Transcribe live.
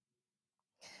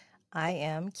I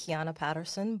am Qiana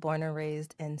Patterson, born and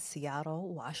raised in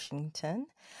Seattle, Washington.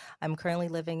 I'm currently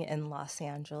living in Los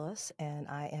Angeles, and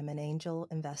I am an angel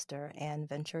investor and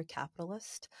venture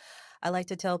capitalist. I like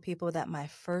to tell people that my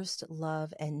first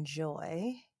love and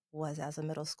joy was as a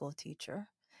middle school teacher,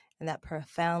 and that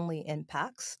profoundly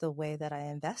impacts the way that I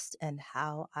invest and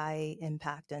how I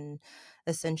impact and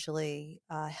essentially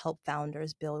help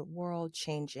founders build world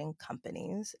changing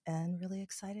companies. And really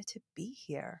excited to be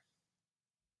here.